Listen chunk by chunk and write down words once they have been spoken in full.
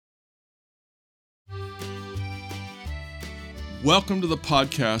Welcome to the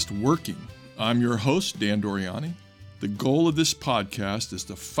podcast Working. I'm your host, Dan Doriani. The goal of this podcast is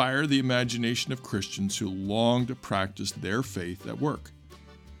to fire the imagination of Christians who long to practice their faith at work.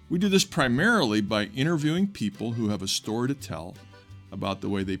 We do this primarily by interviewing people who have a story to tell about the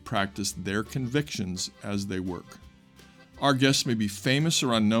way they practice their convictions as they work. Our guests may be famous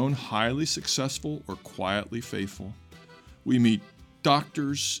or unknown, highly successful, or quietly faithful. We meet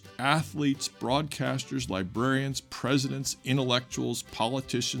doctors, athletes, broadcasters, librarians, presidents, intellectuals,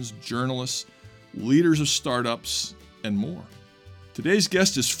 politicians, journalists, leaders of startups, and more. Today's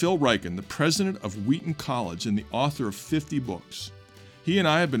guest is Phil Ryken, the president of Wheaton College and the author of 50 books. He and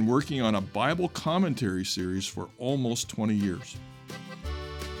I have been working on a Bible commentary series for almost 20 years.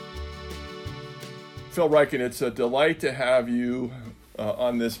 Phil Ryken, it's a delight to have you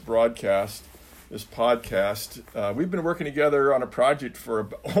on this broadcast. This podcast. We've been working together on a project for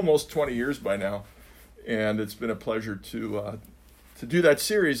almost 20 years by now, and it's been a pleasure to do that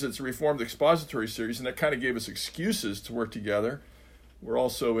series. It's a Reformed Expository series, and that kind of gave us excuses to work together. We're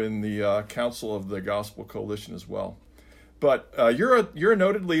also in the Council of the Gospel Coalition as well. But you're a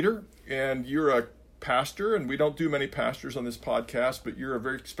noted leader, and you're a pastor, and we don't do many pastors on this podcast, but you're a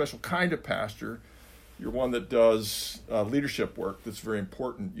very special kind of pastor. You're one that does leadership work that's very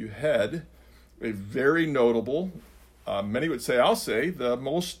important. You head a very notable, many would say, I'll say, the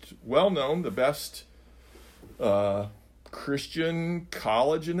most well-known, the best Christian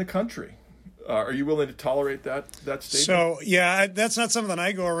college in the country. Are you willing to tolerate that statement? So, yeah, that's not something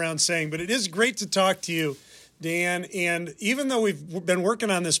I go around saying, but it is great to talk to you, Dan. And even though we've been working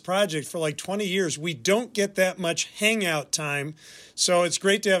on this project for like 20 years, we don't get that much hangout time. So it's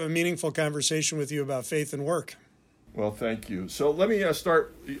great to have a meaningful conversation with you about faith and work. Well, thank you. So let me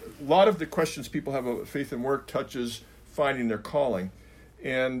start. A lot of the questions people have about faith and work touches finding their calling.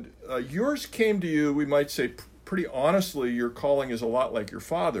 And yours came to you, we might say, pretty honestly. Your calling is a lot like your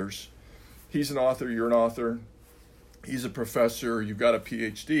father's. He's an author, you're an author. He's a professor, you've got a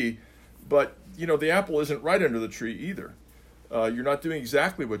PhD. But, you know, the apple isn't right under the tree either. You're not doing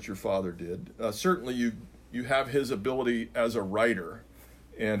exactly what your father did. Certainly you have his ability as a writer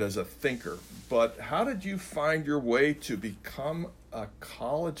and as a thinker. But how did you find your way to become a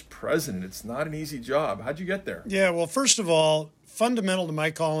college president? It's not an easy job. How'd you get there? Yeah, well, first of all, fundamental to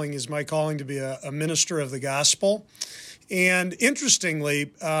my calling is my calling to be a minister of the gospel. And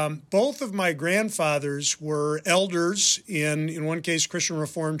interestingly, both of my grandfathers were elders in one case, Christian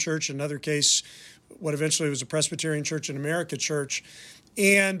Reformed Church, in another case, what eventually was a Presbyterian Church in America Church.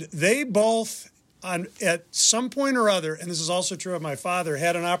 And they both, at some point or other, and this is also true of my father,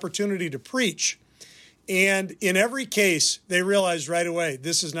 had an opportunity to preach. And in every case, they realized right away,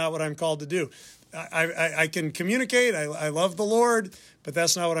 this is not what I'm called to do. I can communicate, I love the Lord, but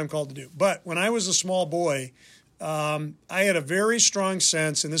that's not what I'm called to do. But when I was a small boy, I had a very strong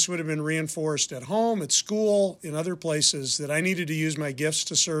sense, and this would have been reinforced at home, at school, in other places, that I needed to use my gifts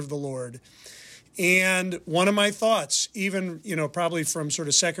to serve the Lord. And one of my thoughts, even, probably from sort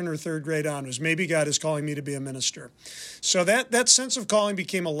of second or third grade on, was maybe God is calling me to be a minister. So that sense of calling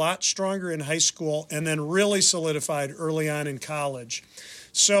became a lot stronger in high school and then really solidified early on in college.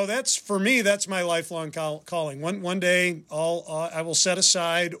 So for me, that's my lifelong calling. One day I will set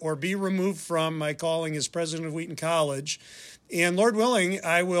aside or be removed from my calling as president of Wheaton College. And Lord willing,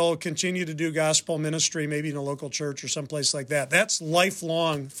 I will continue to do gospel ministry, maybe in a local church or someplace like that. That's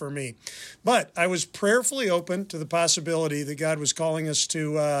lifelong for me. But I was prayerfully open to the possibility that God was calling us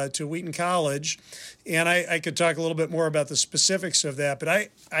to Wheaton College. And I could talk a little bit more about the specifics of that. But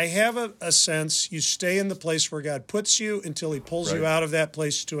I have a sense you stay in the place where God puts you until he pulls you out of that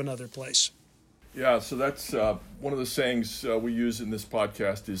place to another place. Yeah, so that's one of the sayings we use in this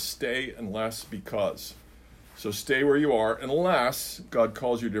podcast is stay unless because. So stay where you are unless God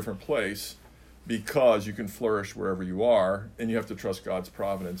calls you a different place, because you can flourish wherever you are, and you have to trust God's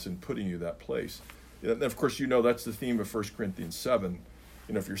providence in putting you that place. And of course, that's the theme of 1 Corinthians 7.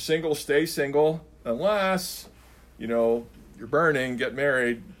 If you're single, stay single, unless, you're burning, get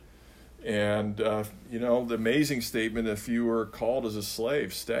married. And, the amazing statement, if you were called as a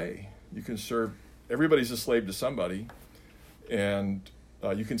slave, stay. You can serve, everybody's a slave to somebody, and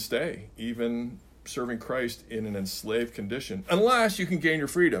you can stay, even serving Christ in an enslaved condition, unless you can gain your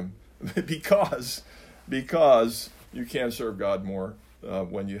freedom, because you can serve God more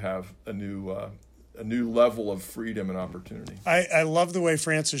when you have a new level of freedom and opportunity. I love the way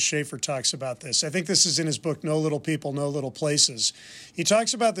Francis Schaeffer talks about this. I think this is in his book, No Little People, No Little Places. He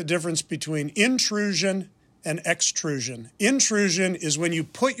talks about the difference between intrusion and extrusion. Intrusion is when you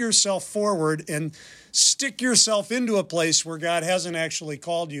put yourself forward and stick yourself into a place where God hasn't actually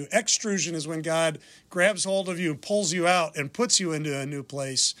called you. Extrusion is when God grabs hold of you and pulls you out and puts you into a new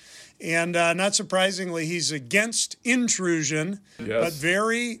place. And not surprisingly, he's against intrusion, but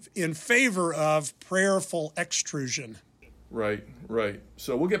very in favor of prayerful extrusion. Right.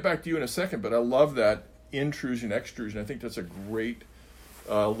 So we'll get back to you in a second, but I love that intrusion, extrusion. I think that's a great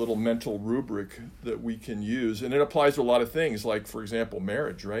little mental rubric that we can use. And it applies to a lot of things, like, for example,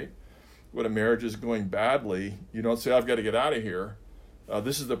 marriage, right? When a marriage is going badly, you don't say, I've got to get out of here.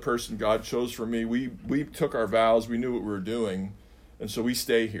 This is the person God chose for me. We took our vows. We knew what we were doing. And so we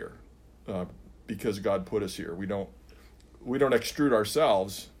stay here because God put us here. We don't extrude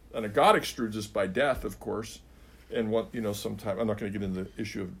ourselves. And God extrudes us by death, of course. And sometimes, I'm not going to get into the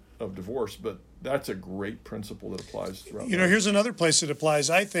issue of divorce, but that's a great principle that applies throughout life. Here's another place it applies,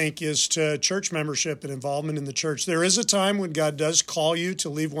 I think, is to church membership and involvement in the church. There is a time when God does call you to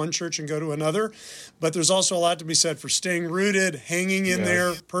leave one church and go to another, but there's also a lot to be said for staying rooted, hanging in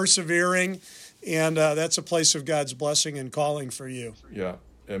there, persevering, and that's a place of God's blessing and calling for you. Yeah,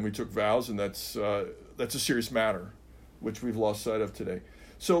 and we took vows, and that's a serious matter, which we've lost sight of today.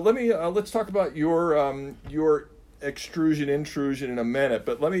 So let's talk about your extrusion, intrusion in a minute,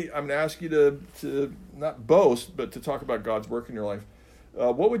 but I'm going to ask you to not boast, but to talk about God's work in your life.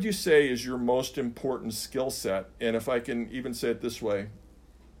 What would you say is your most important skill set? And if I can even say it this way,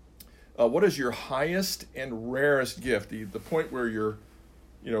 what is your highest and rarest gift? The point where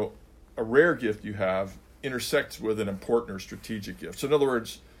a rare gift you have intersects with an important or strategic gift. So in other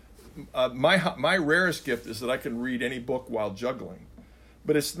words, my rarest gift is that I can read any book while juggling.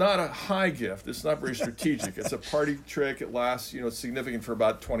 But it's not a high gift. It's not very strategic. It's a party trick. It lasts, it's significant for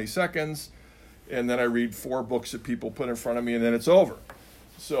about 20 seconds. And then I read 4 books that people put in front of me, and then it's over.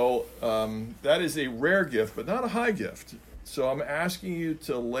 So that is a rare gift, but not a high gift. So I'm asking you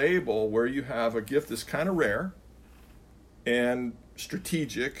to label where you have a gift that's kind of rare and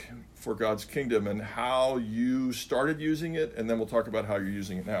strategic for God's kingdom and how you started using it, and then we'll talk about how you're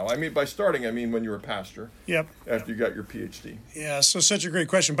using it now. By starting, when you were a pastor. Yep. After you got your PhD. Yeah, so such a great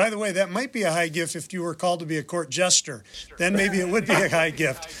question. By the way, that might be a high gift if you were called to be a court jester. Then maybe it would be a high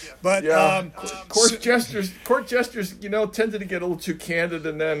gift. But court jesters, tended to get a little too candid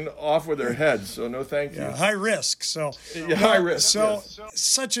and then off with their heads. So no, thank you. Yeah, high risk. So high risk. So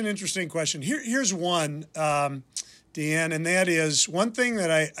such an interesting question. Here's one. Deanne, and that is one thing that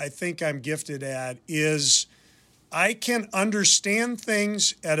I think I'm gifted at is I can understand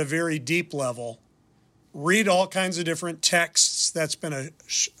things at a very deep level, read all kinds of different texts. That's been a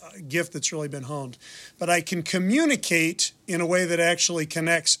gift that's really been honed. But I can communicate in a way that actually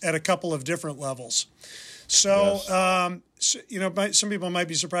connects at a couple of different levels. So, some people might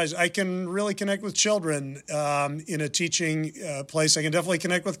be surprised. I can really connect with children in a teaching place. I can definitely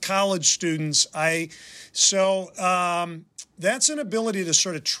connect with college students. That's an ability to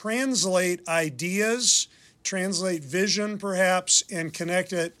sort of translate ideas, translate vision, perhaps, and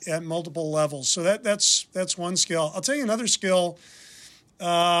connect it at multiple levels. So that's one skill. I'll tell you another skill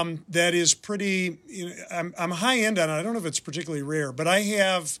that is pretty. I'm high end on it. I don't know if it's particularly rare, but I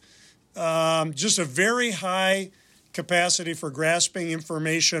have. Just a very high capacity for grasping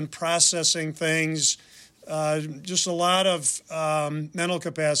information, processing things, just a lot of mental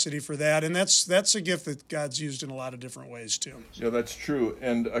capacity for that. And that's a gift that God's used in a lot of different ways, too. Yeah, that's true.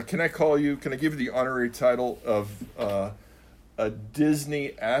 And can I give you the honorary title of a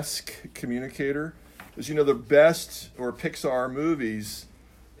Disney-esque communicator? Because, the best or Pixar movies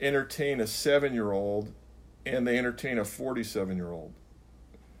entertain a 7-year-old and they entertain a 47-year-old.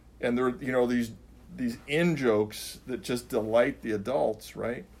 And there are, these in-jokes that just delight the adults,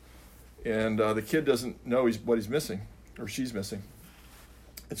 right? And the kid doesn't know what he's missing or she's missing.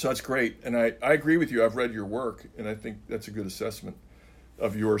 And so that's great. And I agree with you. I've read your work, and I think that's a good assessment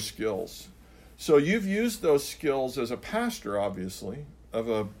of your skills. So you've used those skills as a pastor, obviously, of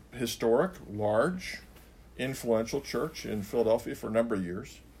a historic, large, influential church in Philadelphia for a number of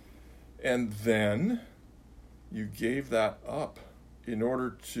years. And then you gave that up in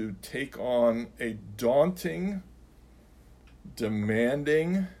order to take on a daunting,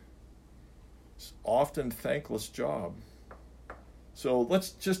 demanding, often thankless job. So let's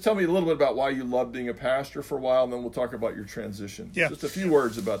just tell me a little bit about why you love being a pastor for a while, and then we'll talk about your transition. Yeah. Just a few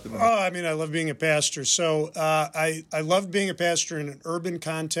words about the I love being a pastor. So I loved being a pastor in an urban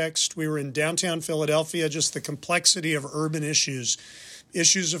context. We were in downtown Philadelphia, just the complexity of urban issues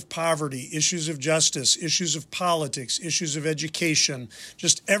issues of poverty, issues of justice, issues of politics, issues of education.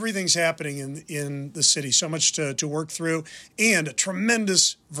 Just everything's happening in the city. So much to work through, and a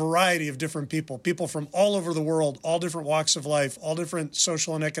tremendous variety of different people from all over the world, all different walks of life, all different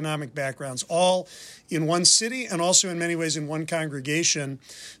social and economic backgrounds, all in one city and also in many ways in one congregation.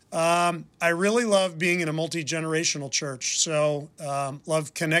 I really love being in a multi-generational church. So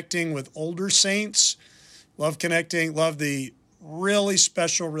love connecting with older saints, love the really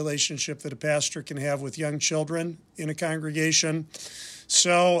special relationship that a pastor can have with young children in a congregation.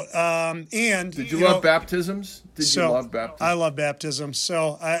 So, and did you love baptisms? You love baptism? I love baptism.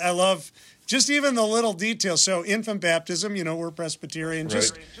 So I love just even the little details. So infant baptism, we're Presbyterian.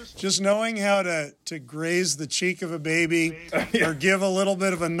 Right. Just knowing how to graze the cheek of a baby or give a little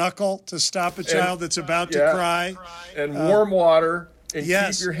bit of a knuckle to stop a child that's about to cry. And warm water. And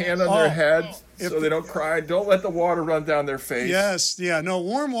yes. Keep your hand on their head so they don't cry. Don't let the water run down their face. Yes, yeah. No,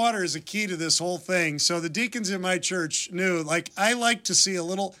 warm water is a key to this whole thing. So the deacons in my church knew, I like to see a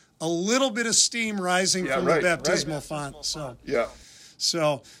little bit of steam rising from the baptismal font. So yeah.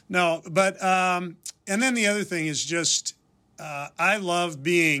 So no, but and then the other thing is just I love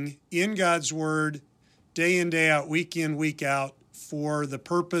being in God's Word day in, day out, week in, week out, for the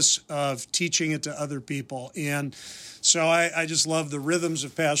purpose of teaching it to other people. And so I just love the rhythms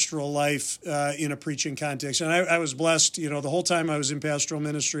of pastoral life in a preaching context. And I was blessed, the whole time I was in pastoral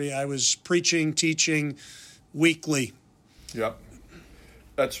ministry, I was preaching, teaching weekly. Yep.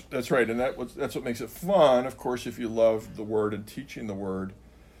 That's right. And that's what makes it fun, of course, if you love the Word and teaching the Word.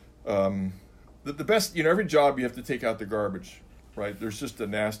 The best, every job you have to take out the garbage, right? There's just the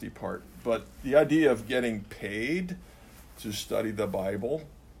nasty part. But the idea of getting paid to study the Bible,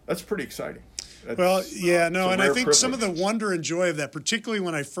 that's pretty exciting. And I think privilege. Some of the wonder and joy of that, particularly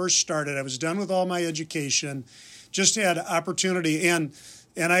when I first started, I was done with all my education, just had opportunity, and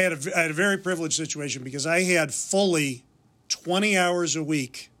I had a very privileged situation because I had fully 20 hours a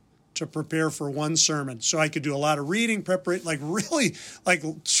week to prepare for one sermon. So I could do a lot of reading, preparation,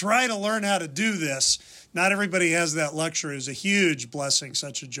 try to learn how to do this. Not everybody has that luxury. It was a huge blessing,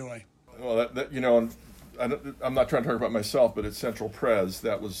 such a joy. Well, I'm not trying to talk about myself, but at Central Pres,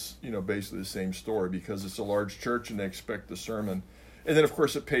 that was, basically the same story because it's a large church and they expect the sermon. And then, of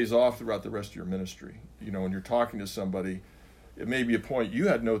course, it pays off throughout the rest of your ministry. When you're talking to somebody, it may be a point you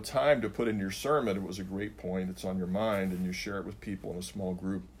had no time to put in your sermon. It was a great point. It's on your mind, and you share it with people in a small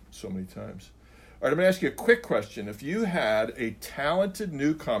group so many times. All right, I'm going to ask you a quick question. If you had a talented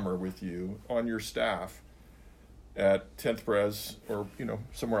newcomer with you on your staff at 10th Pres or,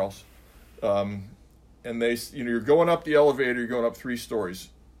 somewhere else, and they, you're going up the elevator, you're going up 3 stories.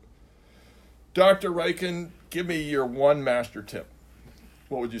 Dr. Ryken, give me your one master tip.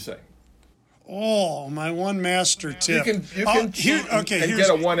 What would you say? Oh, my one master tip. You can cheat and get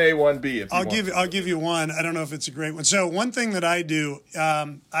a 1A, 1B if you want. I'll give you one. I don't know if it's a great one. So one thing that I do,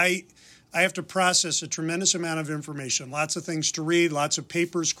 I have to process a tremendous amount of information, lots of things to read, lots of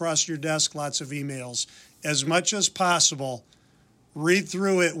papers cross your desk, lots of emails. As much as possible, read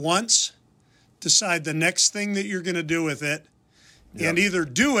through it once, decide the next thing that you're going to do with it, and either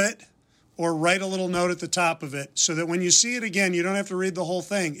do it or write a little note at the top of it so that when you see it again, you don't have to read the whole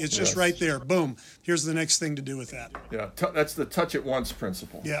thing. It's just right there. Boom. Here's the next thing to do with that. Yeah, that's the touch it once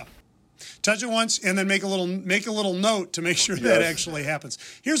principle. Yeah. Touch it once and then make a little note to make sure that actually happens.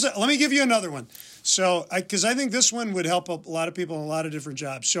 Let me give you another one. So, because I think this one would help a lot of people in a lot of different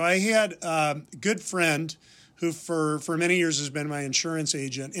jobs. So I had a good friend who for many years has been my insurance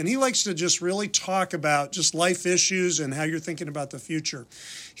agent, and he likes to just really talk about just life issues and how you're thinking about the future.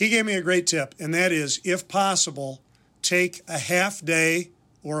 He gave me a great tip, and that is, if possible, take a half day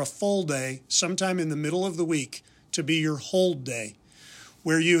or a full day sometime in the middle of the week to be your hold day,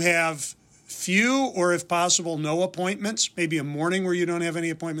 where you have few or, if possible, no appointments, maybe a morning where you don't have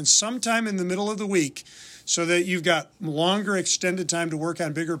any appointments, sometime in the middle of the week, so that you've got longer extended time to work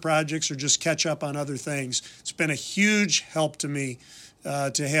on bigger projects or just catch up on other things. It's been a huge help to me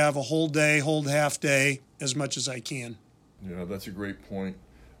to have a whole day, hold half day, as much as I can. Yeah, that's a great point.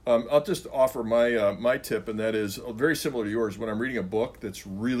 I'll just offer my tip, and that is very similar to yours. When I'm reading a book that's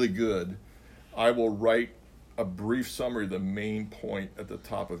really good, I will write a brief summary of the main point at the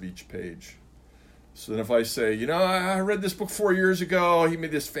top of each page. So then if I say, I read this book 4 years ago, he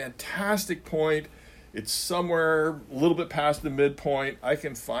made this fantastic point, it's somewhere a little bit past the midpoint, I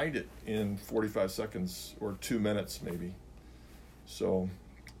can find it in 45 seconds or 2 minutes maybe. So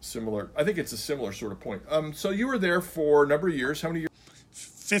similar, I think it's a similar sort of point. So you were there for a number of years. How many years?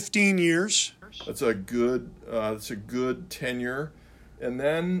 15 years. That's a good tenure. And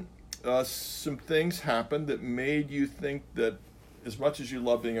then some things happened that made you think that as much as you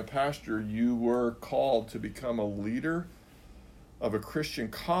love being a pastor, you were called to become a leader of a Christian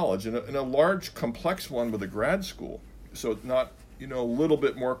college, and a large, complex one with a grad school. So not, a little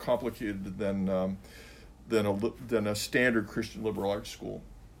bit more complicated than a standard Christian liberal arts school,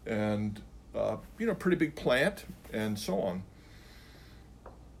 and pretty big plant and so on.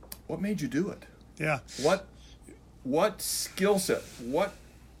 What made you do it? Yeah. What skill set? What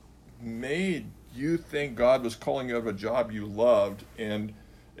made you think God was calling you out of a job you loved? And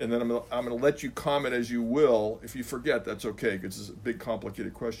then I'm going to let you comment as you will. If you forget, that's okay, because it's a big,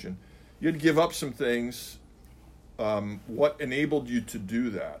 complicated question. You had to give up some things. What enabled you to do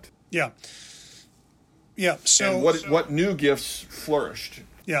that? Yeah. Yeah. So and what new gifts flourished?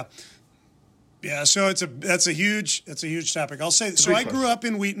 Yeah. Yeah, so that's a huge topic. I'll say so. I grew up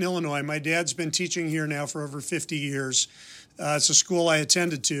in Wheaton, Illinois. My dad's been teaching here now for over 50 years. It's a school I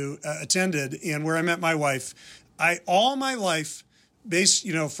attended, and where I met my wife. All my life,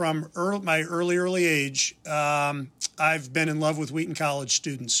 from my early age, I've been in love with Wheaton College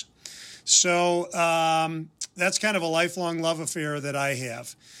students. So that's kind of a lifelong love affair that I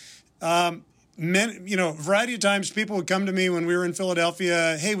have. A variety of times people would come to me when we were in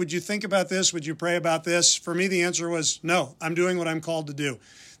Philadelphia. Hey, would you think about this? Would you pray about this? For me, the answer was no. I'm doing what I'm called to do.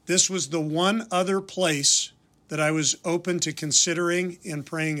 This was the one other place that I was open to considering and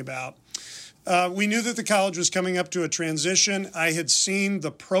praying about. We knew that the college was coming up to a transition. I had seen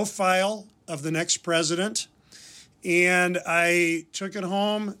the profile of the next president, and I took it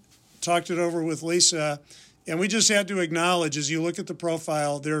home, talked it over with Lisa. And we just had to acknowledge, as you look at the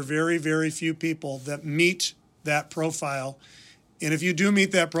profile, there are very, very few people that meet that profile. And if you do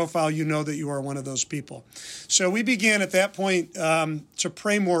meet that profile, you know that you are one of those people. So we began at that point to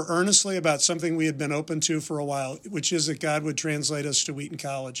pray more earnestly about something we had been open to for a while, which is that God would translate us to Wheaton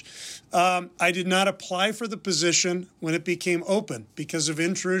College. I did not apply for the position when it became open because of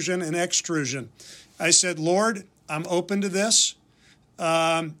intrusion and extrusion. I said, Lord, I'm open to this.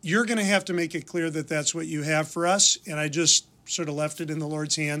 You're going to have to make it clear that that's what you have for us. And I just sort of left it in the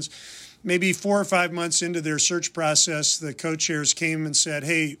Lord's hands. Maybe 4 or 5 months into their search process, the co-chairs came and said,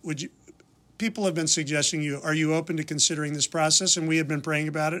 hey, people have been suggesting are you open to considering this process? And we had been praying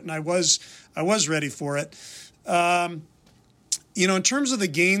about it, and I was ready for it. In terms of the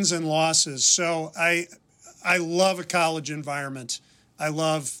gains and losses, so I love a college environment. I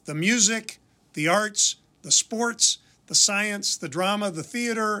love the music, the arts, the sports, the science, the drama, the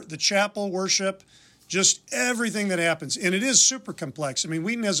theater, the chapel worship, just everything that happens. And it is super complex. I mean,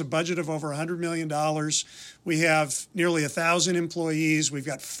 Wheaton has a budget of over $100 million. We have nearly 1,000 employees. We've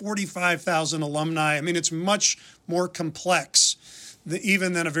got 45,000 alumni. I mean, it's much more complex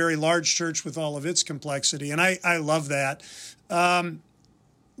even than a very large church with all of its complexity. And I love that.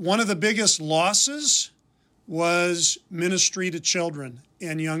 One of the biggest losses was ministry to children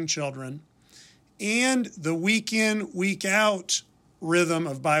and young children, and the week in, week out rhythm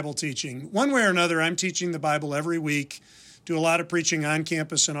of Bible teaching. One way or another, I'm teaching the Bible every week, do a lot of preaching on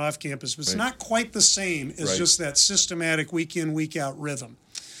campus and off campus, but it's not quite the same as just that systematic week in, week out rhythm.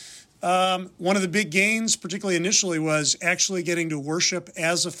 One of the big gains, particularly initially, was actually getting to worship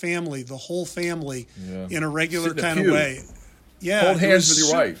as a family, the whole family, in a regular kind of way. Yeah, hold hands with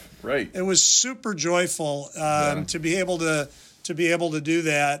your wife, right? It was super joyful to be able to do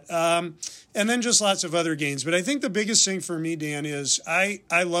that. And then just lots of other gains. But I think the biggest thing for me, Dan, is I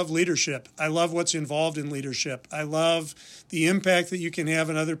love leadership. I love what's involved in leadership. I love the impact that you can have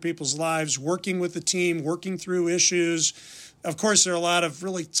in other people's lives, working with the team, working through issues. Of course, there are a lot of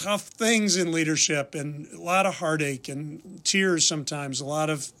really tough things in leadership and a lot of heartache and tears sometimes, a lot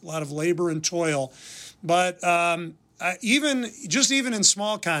of labor and toil. But even in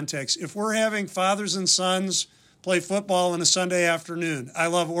small contexts, if we're having fathers and sons play football on a Sunday afternoon, I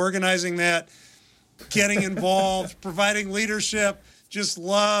love organizing that, getting involved, providing leadership, just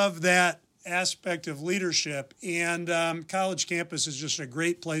love that aspect of leadership. And college campus is just a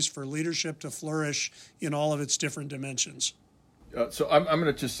great place for leadership to flourish in all of its different dimensions. So I'm going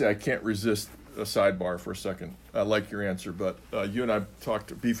to just say I can't resist a sidebar for a second. I like your answer, but you and I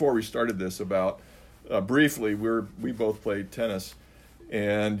talked before we started this about briefly, we both played tennis.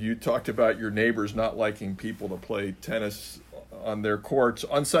 And you talked about your neighbors not liking people to play tennis on their courts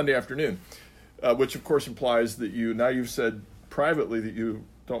on Sunday afternoon, which of course implies that you've said privately that you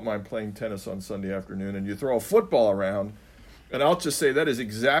don't mind playing tennis on Sunday afternoon, and you throw a football around. And I'll just say that is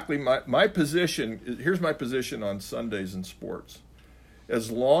exactly my position. Here's my position on Sundays in sports. As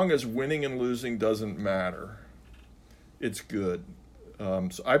long as winning and losing doesn't matter, it's good. So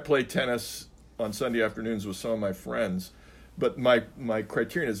I play tennis on Sunday afternoons with some of my friends. But my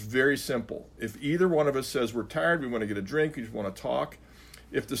criterion is very simple. If either one of us says we're tired, we want to get a drink, we just want to talk.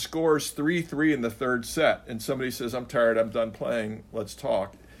 If the score is 3-3 in the third set and somebody says, I'm tired, I'm done playing, let's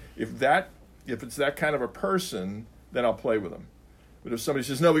talk. If it's that kind of a person, then I'll play with them. But if somebody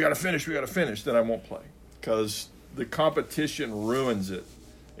says, no, we got to finish, then I won't play. Because the competition ruins it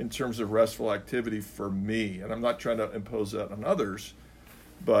in terms of restful activity for me. And I'm not trying to impose that on others,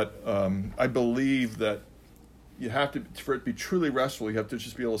 but I believe that you have to, for it to be truly restful, you have to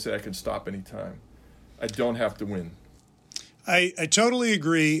just be able to say, I can stop anytime. I don't have to win. I totally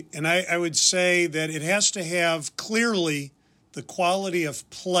agree, and I would say that it has to have clearly the quality of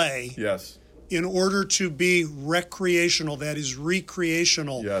play Yes. in order to be recreational, that is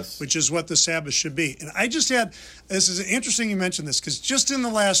recreational, Yes. which is what the Sabbath should be. And I just had, this is interesting you mentioned this, because just in the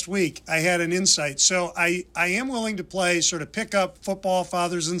last week I had an insight. So I am willing to play, sort of pick up football,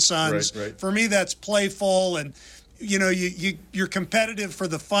 fathers and sons. Right. For me, that's playful, and you're competitive for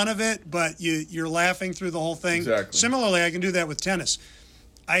the fun of it, but you're laughing through the whole thing. Exactly. Similarly, I can do that with tennis.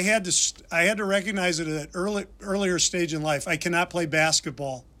 I had to recognize it at an earlier stage in life. I cannot play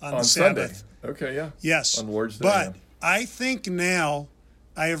basketball on the Sabbath. Sunday. Okay, yeah. Yes. On Lord's Day. But yeah. I think now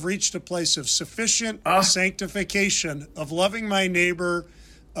I have reached a place of sufficient sanctification, of loving my neighbor,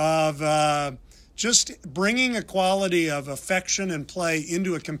 of just bringing a quality of affection and play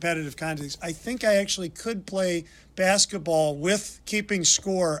into a competitive context. I think I actually could play basketball with keeping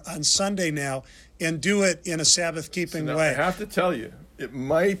score on Sunday now and do it in a Sabbath-keeping way. I have to tell you, it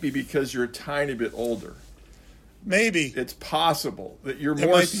might be because you're a tiny bit older. Maybe. It's possible that you're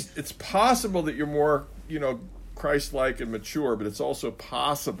more. It's possible that you're more, Christ-like and mature. But it's also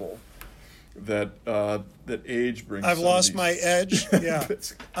possible that that age brings. I've lost my edge. Yeah,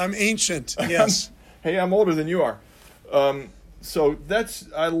 I'm ancient. Yes. Hey, I'm older than you are. So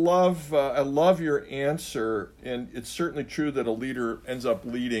I love your answer, and it's certainly true that a leader ends up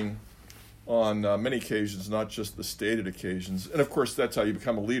leading on many occasions, not just the stated occasions. And of course, that's how you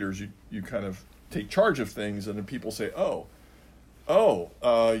become a leader. Is you kind of take charge of things, and then people say,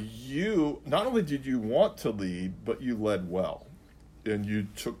 you not only did you want to lead, but you led well, and you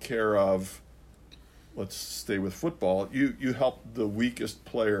took care of, let's stay with football, you helped the weakest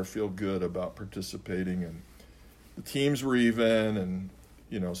player feel good about participating, and the teams were even, and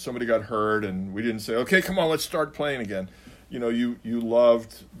somebody got hurt, and we didn't say, okay, come on, let's start playing again. You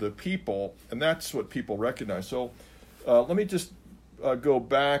loved the people, and that's what people recognize. So let me just go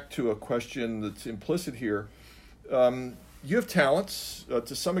back to a question that's implicit here. You have talents.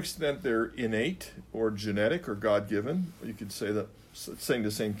 To some extent, they're innate or genetic or God-given. You could say that, saying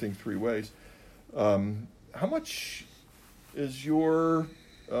the same thing three ways. How much is your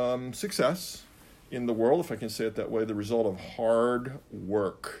success in the world, if I can say it that way, the result of hard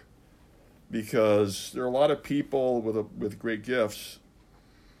work? Because there are a lot of people with great gifts,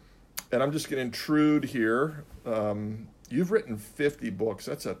 and I'm just going to intrude here. You've written 50 books.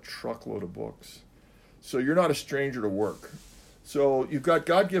 That's a truckload of books. So you're not a stranger to work. So you've got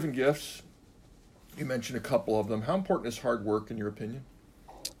God-given gifts. You mentioned a couple of them. How important is hard work in your opinion?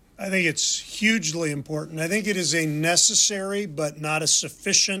 I think it's hugely important. I think it is a necessary but not a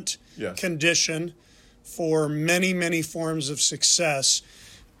sufficient condition for many, many forms of success.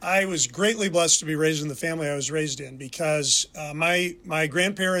 I was greatly blessed to be raised in the family I was raised in, because my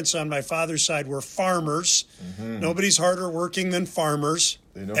grandparents on my father's side were farmers. Mm-hmm. Nobody's harder working than farmers.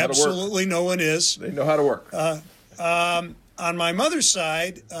 They know Absolutely how to work. No one is. They know how to work. On my mother's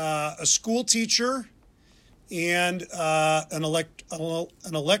side, a school teacher and an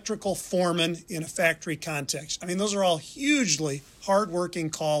electrical foreman in a factory context. I mean, those are all hugely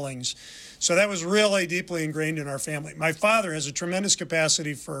hardworking callings. So that was really deeply ingrained in our family. My father has a tremendous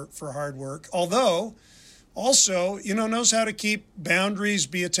capacity for hard work, although also, knows how to keep boundaries,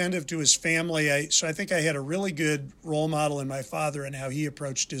 be attentive to his family. So I think I had a really good role model in my father and how he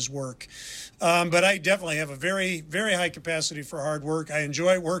approached his work. But I definitely have a very, very high capacity for hard work. I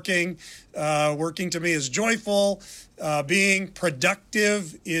enjoy working. Working to me is joyful. Being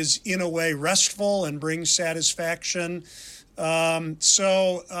productive is, in a way, restful and brings satisfaction. Certain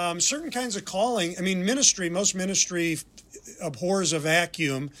kinds of calling, most ministry abhors a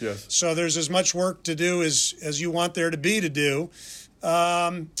vacuum. Yes. So there's as much work to do as you want there to be to do.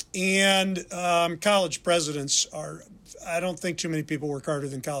 College presidents I don't think too many people work harder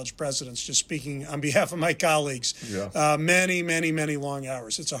than college presidents, just speaking on behalf of my colleagues. Yeah. Many, many, many long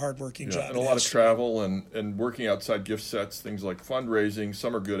hours. It's a hardworking job. And a lot of travel and working outside gift sets, things like fundraising.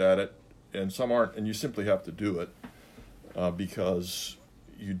 Some are good at it and some aren't, and you simply have to do it because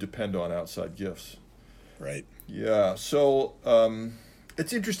you depend on outside gifts. Right. Yeah. So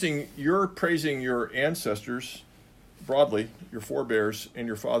it's interesting. You're praising your ancestors, broadly, your forebears and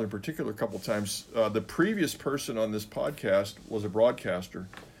your father in particular a couple of times. The previous person on this podcast was a broadcaster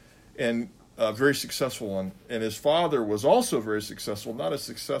and very successful one. And his father was also very successful, not as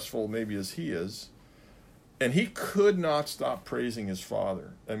successful maybe as he is. And he could not stop praising his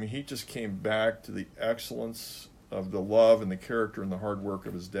father. I mean, he just came back to the excellence of the love and the character and the hard work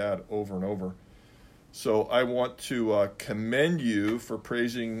of his dad over and over. So I want to commend you for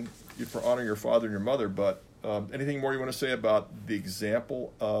praising, for honoring your father and your mother, but anything more you want to say about the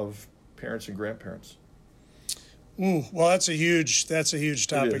example of parents and grandparents? Ooh, well, that's a huge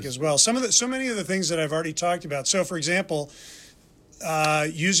topic as well. So many of the things that I've already talked about. So, for example,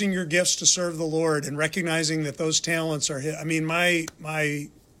 using your gifts to serve the Lord and recognizing that those talents are his. I mean, my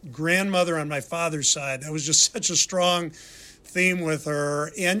grandmother on my father's side, that was just such a strong theme with her,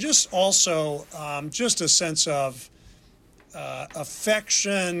 and just also just a sense of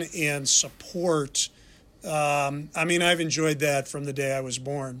affection and support. I mean, I've enjoyed that from the day I was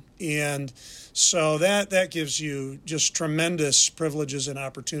born, and so that gives you just tremendous privileges and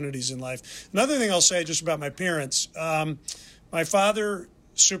opportunities in life. Another thing I'll say just about my parents, my father,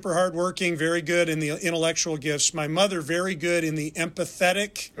 super hardworking, very good in the intellectual gifts. My mother, very good in the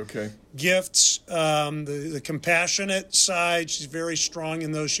empathetic gifts, the compassionate side. She's very strong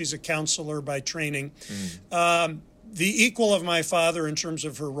in those. She's a counselor by training. The equal of my father in terms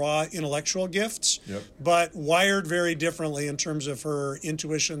of her raw intellectual gifts, but wired very differently in terms of her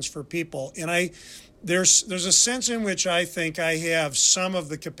intuitions for people. And there's a sense in which I think I have some of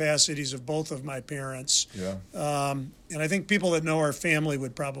the capacities of both of my parents. And I think people that know our family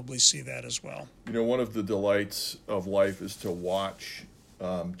would probably see that as well. You know, one of the delights of life is to watch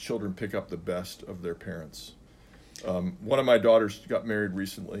children pick up the best of their parents. One of my daughters got married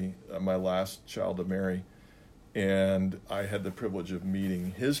recently, my last child to marry, and I had the privilege of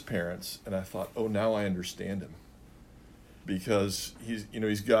meeting his parents, and I thought, oh, now I understand him, because he's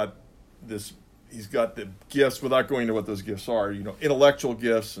got the gifts, without going into what those gifts are, intellectual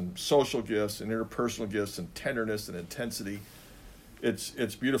gifts and social gifts and interpersonal gifts and tenderness and intensity.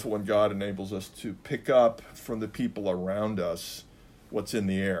 It's beautiful when God enables us to pick up from the people around us what's in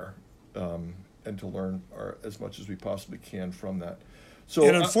the air, and to learn as much as we possibly can from that. So,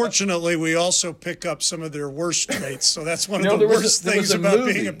 and unfortunately, we also pick up some of their worst traits. So that's one of the worst things about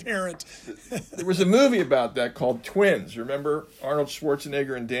being a parent. There was a movie about that called Twins. Remember Arnold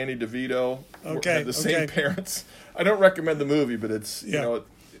Schwarzenegger and Danny DeVito had the same parents? I don't recommend the movie, but it's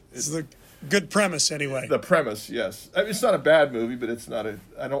the good premise anyway. The premise, yes. I mean, it's not a bad movie, but it's not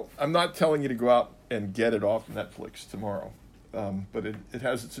I'm not telling you to go out and get it off Netflix tomorrow, but it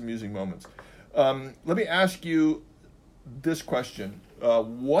has its amusing moments. Let me ask you this question.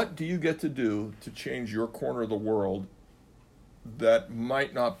 What do you get to do to change your corner of the world that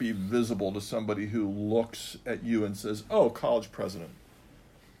might not be visible to somebody who looks at you and says, oh, college president?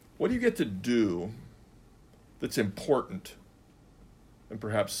 What do you get to do that's important and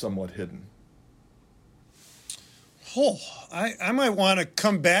perhaps somewhat hidden? Oh, I might want to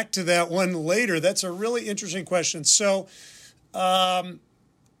come back to that one later. That's a really interesting question. So,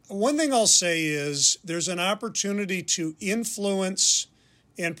 one thing I'll say is there's an opportunity to influence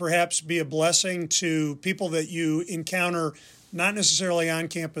and perhaps be a blessing to people that you encounter, not necessarily on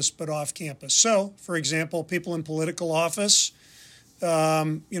campus, but off campus. So, for example, people in political office.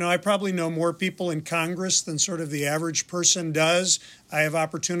 I probably know more people in Congress than sort of the average person does. I have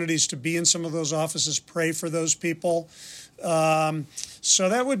opportunities to be in some of those offices, pray for those people. So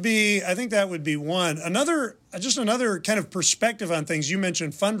I think that would be one. Another kind of perspective on things. You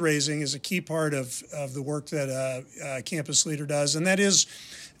mentioned fundraising is a key part of the work that a campus leader does. And that is,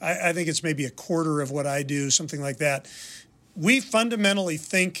 I think it's maybe a quarter of what I do, something like that. We fundamentally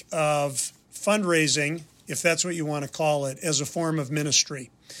think of fundraising, if that's what you want to call it, as a form of ministry.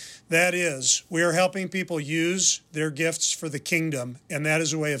 That is, we are helping people use their gifts for the kingdom, and that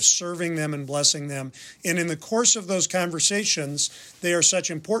is a way of serving them and blessing them. And in the course of those conversations, they are such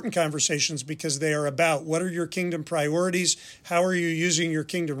important conversations because they are about what are your kingdom priorities, how are you using your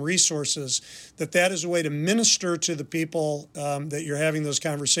kingdom resources, that is a way to minister to the people that you're having those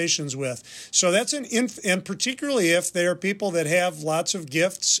conversations with. So that's and particularly if they are people that have lots of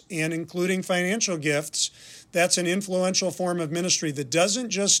gifts, and including financial gifts, that's an influential form of ministry that doesn't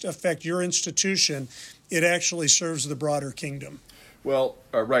just affect your institution, it actually serves the broader kingdom. Well,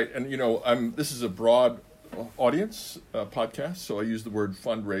 right. And, this is a broad audience podcast, so I use the word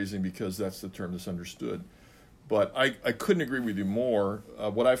fundraising because that's the term that's understood. But I couldn't agree with you more.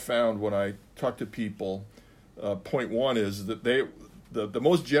 What I found when I talk to people, point one is that the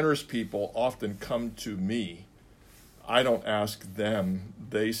most generous people often come to me. I don't ask them.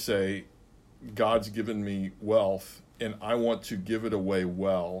 They say, God's given me wealth, and I want to give it away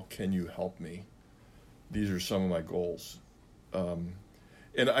well. Can you help me? These are some of my goals.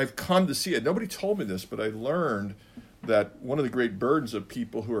 And I've come to see it. Nobody told me this, but I learned that one of the great burdens of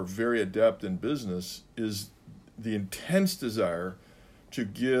people who are very adept in business is the intense desire to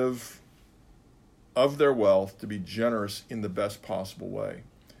give of their wealth, to be generous in the best possible way.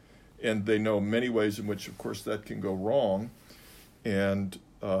 And they know many ways in which, of course, that can go wrong. And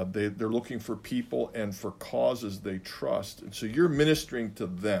they're looking for people and for causes they trust. And so you're ministering to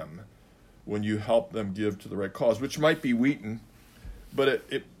them when you help them give to the right cause, which might be Wheaton. But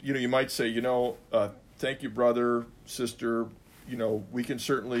you might say, thank you, brother, sister. We can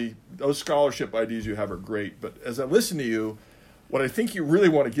certainly, those scholarship ideas you have are great. But as I listen to you, what I think you really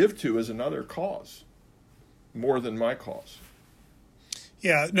want to give to is another cause, more than my cause.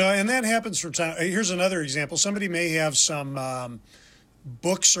 Yeah, no, and that happens from time. Here's another example. Somebody may have some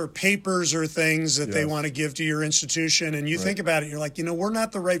books or papers or things that they want to give to your institution, and you think about it, you're like, we're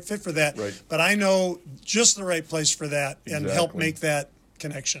not the right fit for that, but I know just the right place for that, and help make that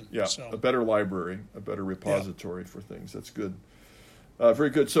connection. Yeah, so. A better library, a better repository for things. That's good. Very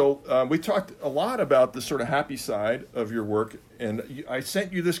good. So we talked a lot about the sort of happy side of your work, and I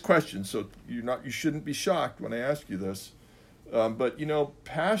sent you this question, so you shouldn't be shocked when I ask you this. But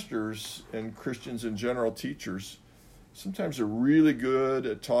pastors and Christians in general, teachers, sometimes are really good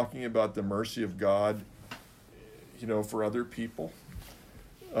at talking about the mercy of God, for other people.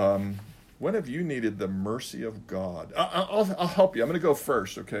 When have you needed the mercy of God? I'll help you. I'm going to go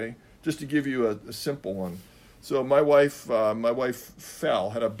first, okay? Just to give you a simple one. So my wife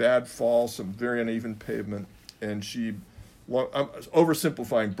fell, had a bad fall, some very uneven pavement, and she, I'm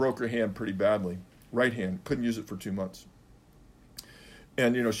oversimplifying, broke her hand pretty badly. Right hand, couldn't use it for 2 months.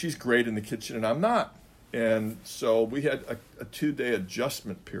 And, she's great in the kitchen, and I'm not. And so we had a 2-day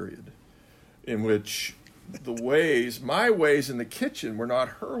adjustment period in which my ways in the kitchen were not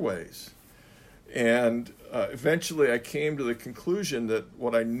her ways. And eventually I came to the conclusion that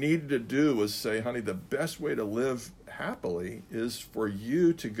what I needed to do was say, honey, the best way to live happily is for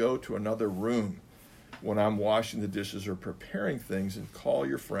you to go to another room when I'm washing the dishes or preparing things, and call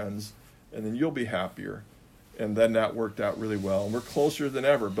your friends, and then you'll be happier. And then that worked out really well, and we're closer than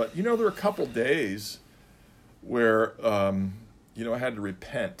ever. But, there were a couple days where, I had to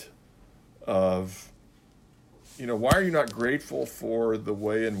repent of, why are you not grateful for the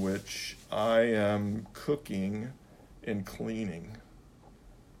way in which I am cooking and cleaning?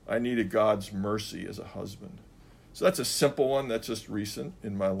 I needed God's mercy as a husband. So that's a simple one. That's just recent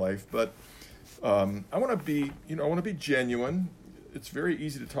in my life. But I want to be genuine. It's very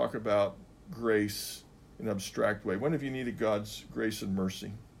easy to talk about grace in an abstract way. When have you needed God's grace and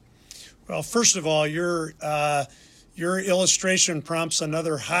mercy? Well, first of all, your illustration prompts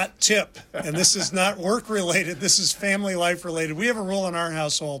another hot tip, and this is not work-related. This is family life-related. We have a rule in our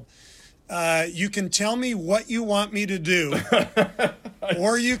household. You can tell me what you want me to do,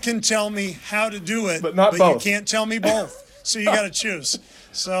 or you can tell me how to do it, but both. You can't tell me both. So you got to choose.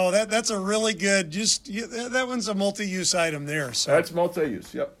 So that's a really good. That one's a multi-use item there. So that's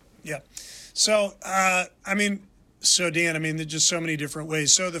multi-use. Yep. Yep. So So, Dan, there's just so many different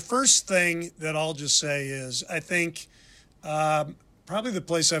ways. So the first thing that I'll just say is I think probably the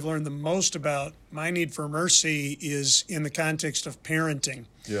place I've learned the most about my need for mercy is in the context of parenting.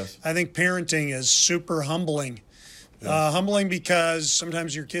 Yes. I think parenting is super humbling. Yes. Humbling because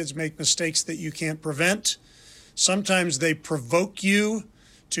sometimes your kids make mistakes that you can't prevent. Sometimes they provoke you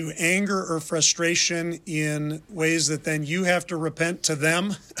to anger or frustration in ways that then you have to repent to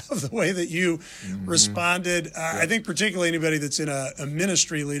them of the way that you responded. I think particularly anybody that's in a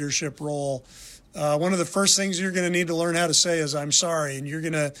ministry leadership role, one of the first things you're going to need to learn how to say is "I'm sorry," and you're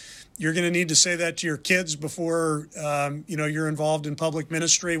going to need to say that to your kids before you're involved in public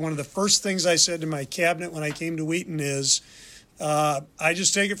ministry. One of the first things I said to my cabinet when I came to Wheaton is, "I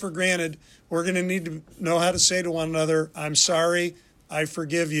just take it for granted. We're going to need to know how to say to one another, 'I'm sorry. I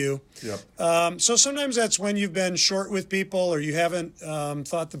forgive you.'" Yep. So sometimes that's when you've been short with people or you haven't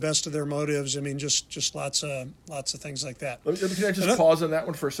thought the best of their motives. Just lots of things like that. Can I just pause on that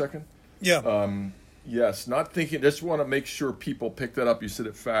one for a second? Yeah. Yes, not thinking. Just want to make sure people pick that up. You said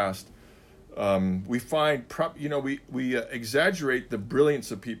it fast. We find, we exaggerate the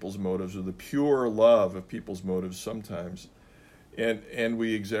brilliance of people's motives or the pure love of people's motives sometimes, and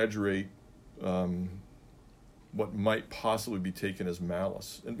we exaggerate what might possibly be taken as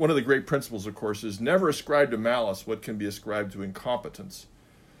malice. And one of the great principles, of course, is never ascribe to malice what can be ascribed to incompetence,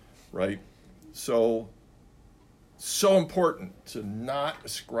 right? So important to not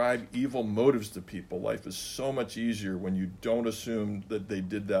ascribe evil motives to people. Life is so much easier when you don't assume that they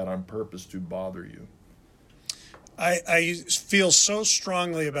did that on purpose to bother you. I feel so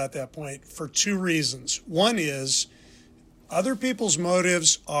strongly about that point for two reasons. One is other people's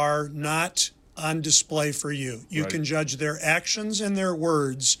motives are not on display for you. You Right. can judge their actions and their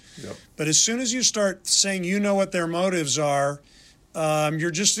words, Yep. but as soon as you start saying you know what their motives are,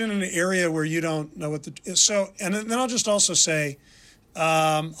 you're just in an area where you don't know what the so. And then I'll just also say,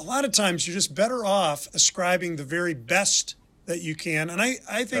 a lot of times you're just better off ascribing the very best that you can, and I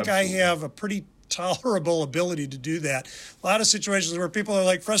think Absolutely. I have a pretty tolerable ability to do that. A lot of situations where people are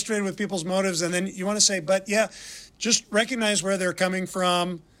like frustrated with people's motives, and then you want to say, but yeah, just recognize where they're coming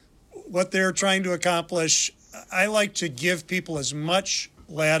from, what they're trying to accomplish. I like to give people as much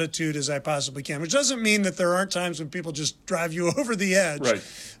latitude as I possibly can, which doesn't mean that there aren't times when people just drive you over the edge. Right.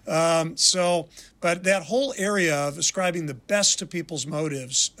 But that whole area of ascribing the best to people's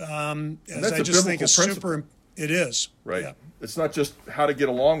motives, as that's I a just think biblical is principle. super. It is. Right. Yeah. It's not just how to get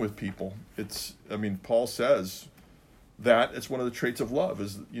along with people. Paul says that it's one of the traits of love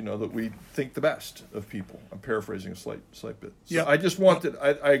is, that we think the best of people. I'm paraphrasing a slight bit. So Yeah. I just wanted,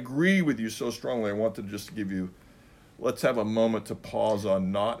 I agree with you so strongly. I wanted to just give you, let's have a moment to pause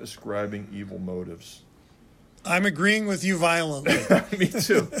on not ascribing evil motives. I'm agreeing with you violently. Me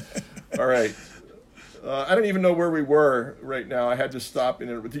too. All right. I don't even know where we were right now. I had to stop.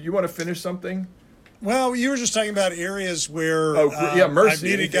 Did you want to finish something? Well, you were just talking about areas where mercy. I've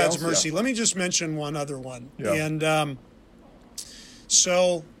needed Anything God's else? mercy. Yeah. Let me just mention one other one. Yeah. And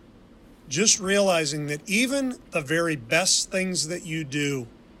so just realizing that even the very best things that you do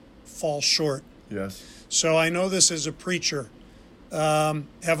fall short. Yes. So I know this as a preacher.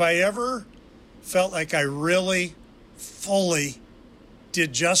 Have I ever felt like I really fully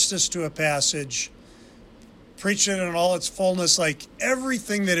did justice to a passage, preached it in all its fullness, like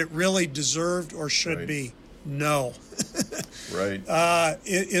everything that it really deserved or should Right. be? No. Right.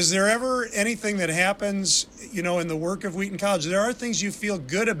 Is there ever anything that happens, in the work of Wheaton College? There are things you feel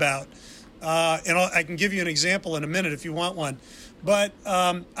good about, and I can give you an example in a minute if you want one. But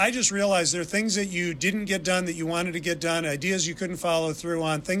I just realized there are things that you didn't get done that you wanted to get done, ideas you couldn't follow through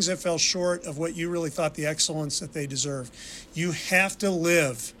on, things that fell short of what you really thought the excellence that they deserved. You have to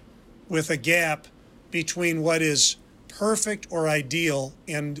live with a gap between what is perfect or ideal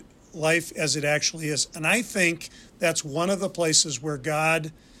and life as it actually is. And I think that's one of the places where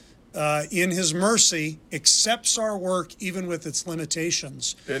God, in his mercy, accepts our work even with its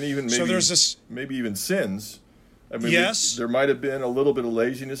limitations. And even So there's this. maybe even sins. Yes. There might have been a little bit of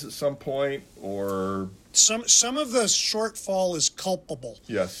laziness at some point, or Some of the shortfall is culpable.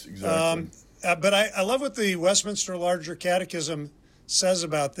 yes, exactly. But I love what the Westminster Larger Catechism says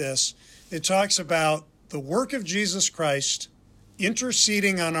about this. It talks about the work of Jesus Christ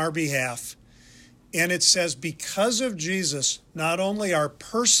interceding on our behalf. And it says, because of Jesus, not only our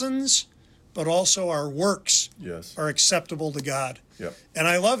persons, but also our works Yes. are acceptable to God. Yep. And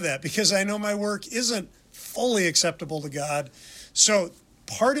I love that because I know my work isn't fully acceptable to God. So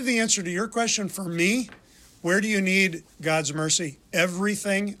part of the answer to your question for me, where do you need God's mercy?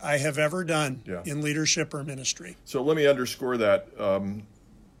 Everything I have ever done in leadership or ministry. So let me underscore that.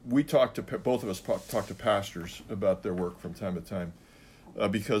 We both of us talk to pastors about their work from time to time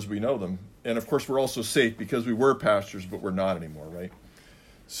because we know them. And of course, we're also safe because we were pastors, but we're not anymore, right?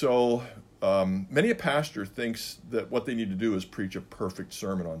 So many a pastor thinks that what they need to do is preach a perfect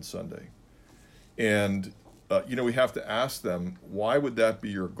sermon on Sunday. And, we have to ask them, why would that be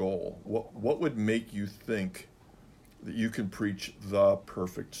your goal? What would make you think that you can preach the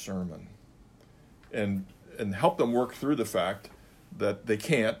perfect sermon? And help them work through the fact that they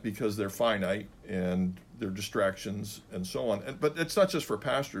can't because they're finite and their distractions and so on. But it's not just for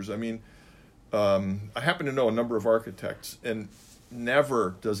pastors. I happen to know a number of architects, and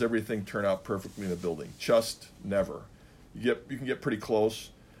never does everything turn out perfectly in a building. Just never. You can get pretty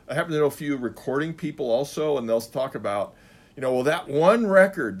close. I happen to know a few recording people also, and they'll talk about, that one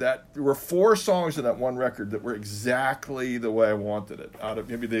record, there were 4 songs in that one record that were exactly the way I wanted it.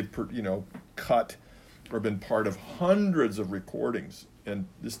 Maybe they've cut or been part of hundreds of recordings, and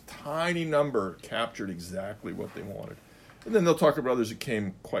this tiny number captured exactly what they wanted. And then they'll talk about others that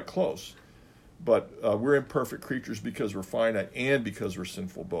came quite close. But we're imperfect creatures because we're finite and because we're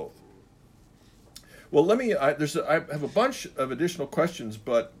sinful both. Well, I have a bunch of additional questions,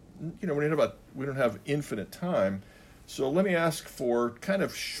 but we don't have infinite time. So let me ask for kind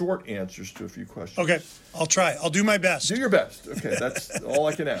of short answers to a few questions. Okay, I'll try. I'll do my best. Do your best. Okay, that's all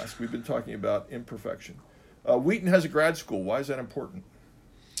I can ask. We've been talking about imperfection. Wheaton has a grad school. Why is that important?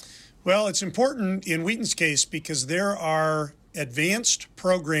 Well, it's important in Wheaton's case because there are advanced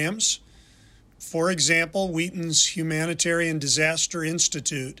programs. For example, Wheaton's Humanitarian Disaster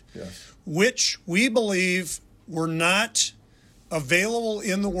Institute, Yes. which we believe were not available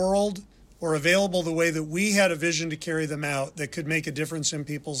in the world or available the way that we had a vision to carry them out that could make a difference in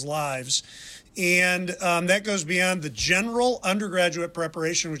people's lives. And that goes beyond the general undergraduate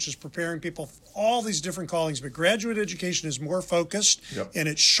preparation, which is preparing people for all these different callings. But graduate education is more focused, and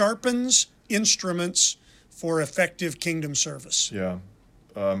it sharpens instruments for effective kingdom service. Yeah.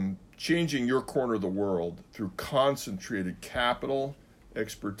 Changing your corner of the world through concentrated capital,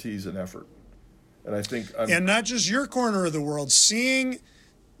 expertise, and effort. And I think... and not just your corner of the world, seeing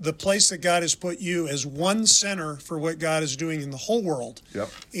the place that God has put you as one center for what God is doing in the whole world,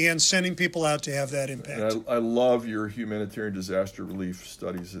 and sending people out to have that impact. And I love your humanitarian disaster relief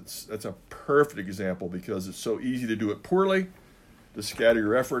studies. That's a perfect example because it's so easy to do it poorly, to scatter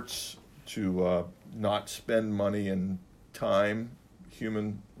your efforts, to not spend money and time,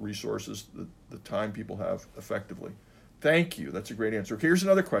 human resources, the time people have effectively. Thank you. That's a great answer. Okay, here's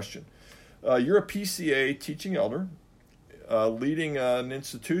another question. You're a PCA teaching elder, leading an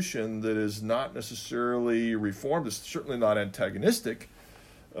institution that is not necessarily reformed. It's certainly not antagonistic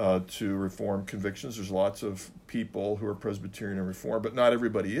to Reformed convictions. There's lots of people who are Presbyterian and Reformed, but not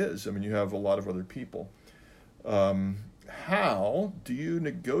everybody is. I mean, you have a lot of other people. How do you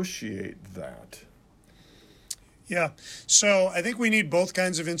negotiate that? Yeah, so I think we need both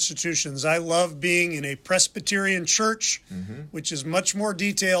kinds of institutions. I love being in a Presbyterian church, which is much more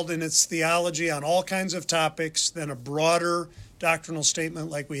detailed in its theology on all kinds of topics than a broader doctrinal statement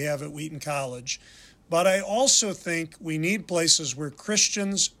like we have at Wheaton College. But I also think we need places where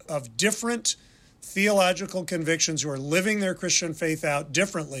Christians of different theological convictions who are living their Christian faith out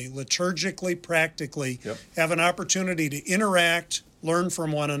differently, liturgically, practically, have an opportunity to interact, learn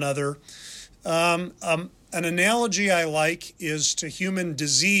from one another. An analogy I like is to human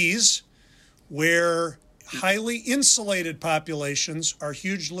disease, where highly insulated populations are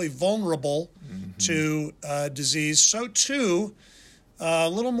hugely vulnerable to disease. So too, a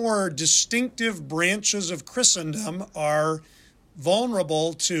little more distinctive branches of Christendom are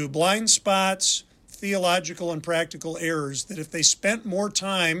vulnerable to blind spots, theological and practical errors, that if they spent more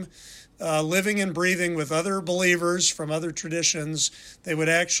time living and breathing with other believers from other traditions, they would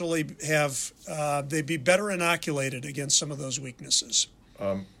actually have, they'd be better inoculated against some of those weaknesses.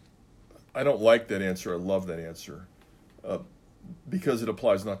 I don't like that answer. I love that answer because it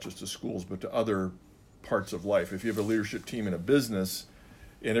applies not just to schools, but to other parts of life. If you have a leadership team in a business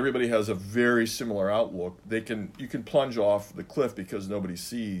and everybody has a very similar outlook, you can plunge off the cliff because nobody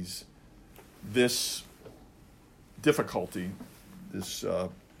sees this difficulty, this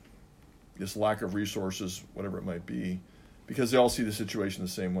lack of resources, whatever it might be, because they all see the situation the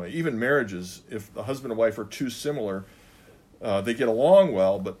same way. Even marriages, if the husband and wife are too similar, they get along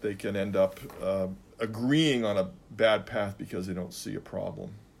well, but they can end up agreeing on a bad path because they don't see a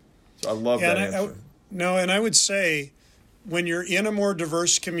problem. So I love that answer. And I would say, when you're in a more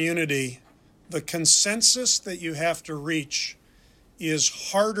diverse community, the consensus that you have to reach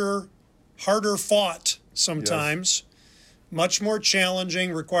is harder fought sometimes. Yes. Much more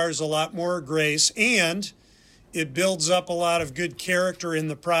challenging, requires a lot more grace, and it builds up a lot of good character in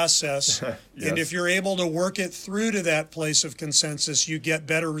the process. Yes. And if you're able to work it through to that place of consensus, you get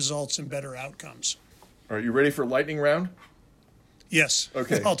better results and better outcomes. Are you ready for lightning round? Yes.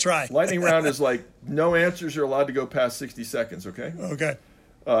 Okay. I'll try. Lightning round is like no answers are allowed to go past 60 seconds, okay? Okay.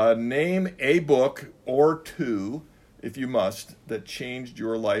 Name a book or two, if you must, that changed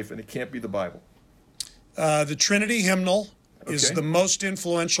your life, and it can't be the Bible. The Trinity Hymnal is the most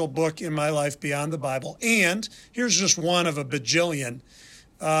influential book in my life beyond the Bible. And here's just one of a bajillion.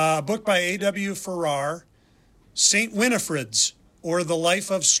 A book by A.W. Farrar, St. Winifred's, or The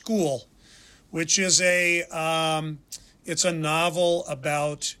Life of School, which is it's a novel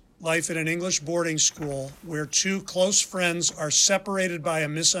about life at an English boarding school where two close friends are separated by a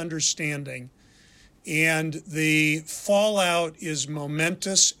misunderstanding. And the fallout is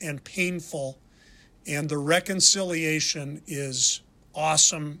momentous and painful, and the reconciliation is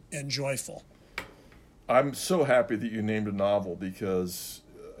awesome and joyful. I'm so happy that you named a novel because,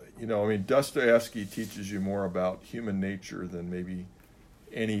 Dostoevsky teaches you more about human nature than maybe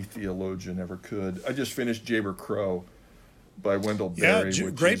any theologian ever could. I just finished Jayber Crow by Wendell Berry,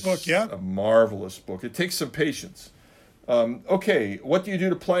 which great is book, a marvelous book. It takes some patience. Okay, what do you do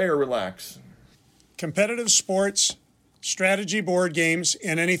to play or relax? Competitive sports, strategy board games,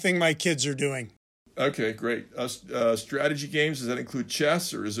 and anything my kids are doing. Okay, great. Strategy games, does that include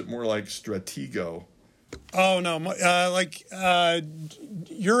chess, or is it more like Stratego? Oh, no,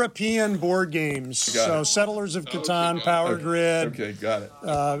 European board games. So Settlers of Catan, Power Grid. Okay, got it.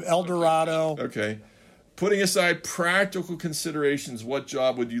 El Dorado. Okay. Putting aside practical considerations, what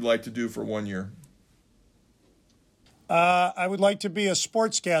job would you like to do for 1 year? I would like to be a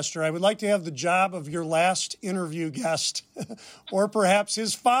sportscaster. I would like to have the job of your last interview guest, or perhaps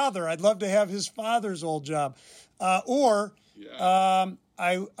his father. I'd love to have his father's old job. I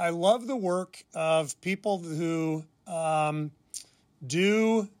love the work of people who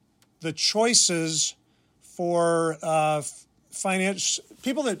do the choices for finance,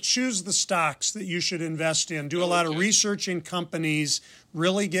 people that choose the stocks that you should invest in, do a lot of research in companies,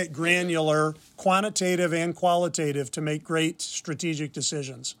 really get granular, quantitative and qualitative to make great strategic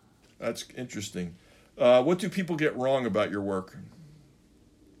decisions. That's interesting. What do people get wrong about your work?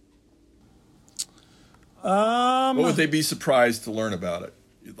 What would they be surprised to learn about it?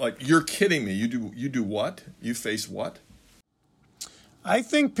 Like, you're kidding me. You do what? You face what? I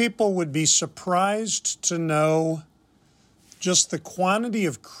think people would be surprised to know just the quantity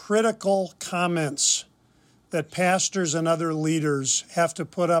of critical comments that pastors and other leaders have to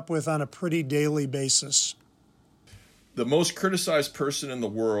put up with on a pretty daily basis. The most criticized person in the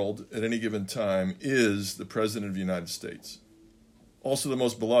world at any given time is the President of the United States. Also the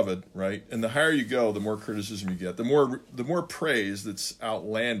most beloved, right? And the higher you go, the more criticism you get. The more praise that's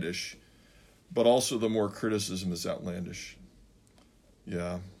outlandish, but also the more criticism is outlandish.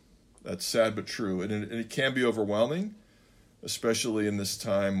 Yeah, that's sad but true. And it can be overwhelming, especially in this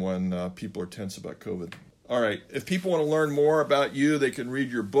time when people are tense about COVID. All right, if people want to learn more about you, they can read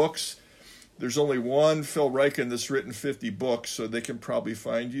your books. There's only one Phil Ryken that's written 50 books, so they can probably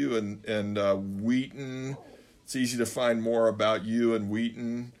find you. And Wheaton, it's easy to find more about you and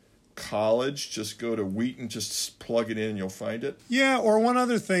Wheaton College. Just go to Wheaton, just plug it in, and you'll find it. Yeah, or one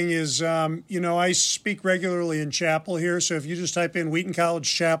other thing is, I speak regularly in chapel here, so if you just type in Wheaton College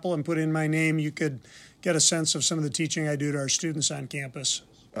Chapel and put in my name, you could get a sense of some of the teaching I do to our students on campus.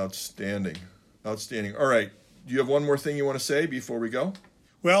 Outstanding. All right. Do you have one more thing you want to say before we go?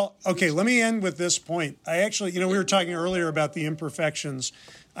 Well, okay, let me end with this point. I actually, we were talking earlier about the imperfections.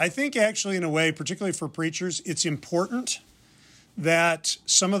 I think actually, in a way, particularly for preachers, it's important that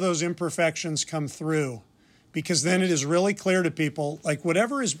some of those imperfections come through, because then it is really clear to people, like,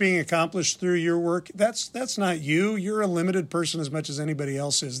 whatever is being accomplished through your work, that's not you. You're a limited person as much as anybody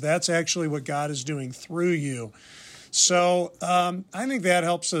else is. That's actually what God is doing through you. So I think that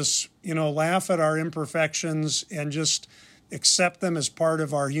helps us, laugh at our imperfections and just accept them as part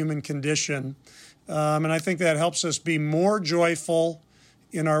of our human condition. And I think that helps us be more joyful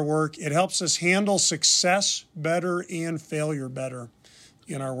in our work. It helps us handle success better and failure better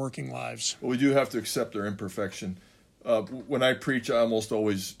in our working lives. Well, we do have to accept our imperfection. When I preach, I almost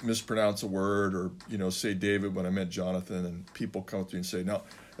always mispronounce a word or, say David when I meant Jonathan, and people come up to me and say, no,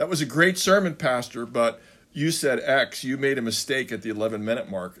 that was a great sermon, Pastor, but you said X, you made a mistake at the 11-minute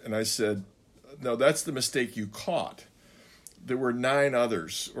mark. And I said, no, that's the mistake you caught. There were 9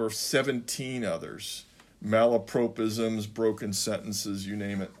 others or 17 others. Malapropisms, broken sentences, you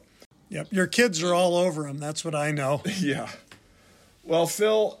name it. Yep, your kids are all over them. That's what I know. Yeah. Well,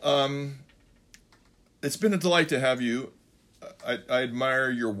 Phil, it's been a delight to have you. I admire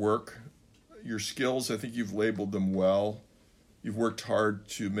your work, your skills. I think you've labeled them well. You've worked hard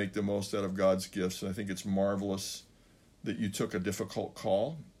to make the most out of God's gifts, and I think it's marvelous that you took a difficult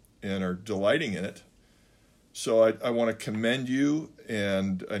call and are delighting in it. So I want to commend you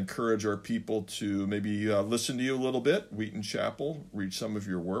and encourage our people to maybe listen to you a little bit, Wheaton Chapel, read some of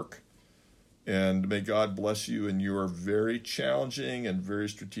your work, and may God bless you in your very challenging and very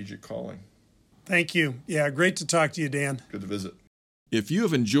strategic calling. Thank you. Yeah, great to talk to you, Dan. Good to visit. If you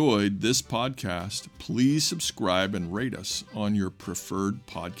have enjoyed this podcast, please subscribe and rate us on your preferred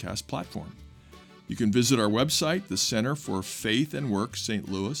podcast platform. You can visit our website, the Center for Faith and Work St.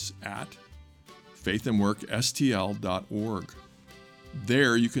 Louis, at faithandworkstl.org.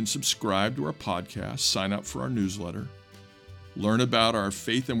 There you can subscribe to our podcast, sign up for our newsletter, learn about our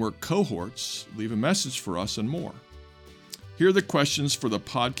Faith and Work cohorts, leave a message for us, and more. Here are the questions for the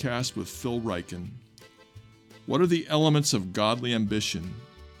podcast with Phil Ryken. What are the elements of godly ambition?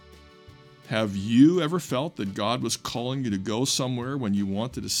 Have you ever felt that God was calling you to go somewhere when you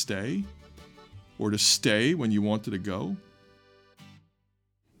wanted to stay? Or to stay when you wanted to go?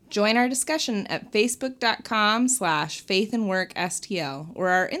 Join our discussion at facebook.com/faithandworkstl or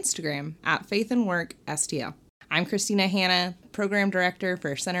our Instagram at faithandworkstl. I'm Christina Hanna, Program Director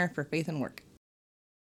for Center for Faith and Work.